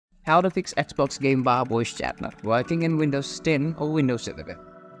how to fix Xbox Game Bar voice chat not working in Windows 10 or Windows 11.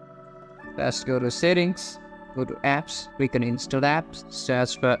 First, go to Settings, go to Apps, click on Install Apps,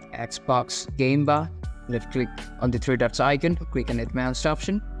 search for Xbox Game Bar, left click on the three dots icon, click on Advanced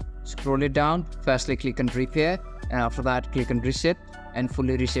option, scroll it down, firstly click on Repair, and after that click on Reset and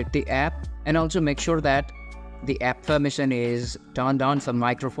fully reset the app, and also make sure that the app permission is turned on for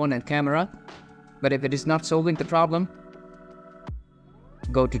microphone and camera. But if it is not solving the problem,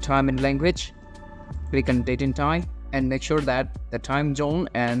 go to Time and Language, click on Date and Time, and make sure that the time zone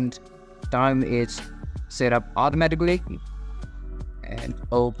and time is set up automatically, and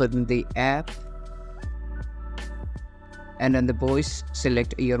open the app, and on the voice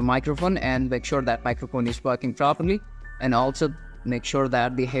select your microphone and make sure that microphone is working properly, and also make sure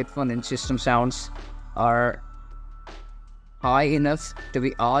that the headphone and system sounds are high enough to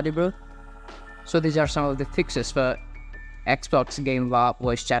be audible. So these are some of the fixes for Xbox Game Bar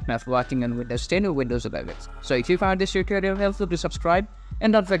voice chat not working on Windows 10 or Windows 11. So if you found this tutorial helpful, please subscribe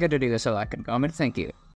and don't forget to leave us a like and comment. Thank you.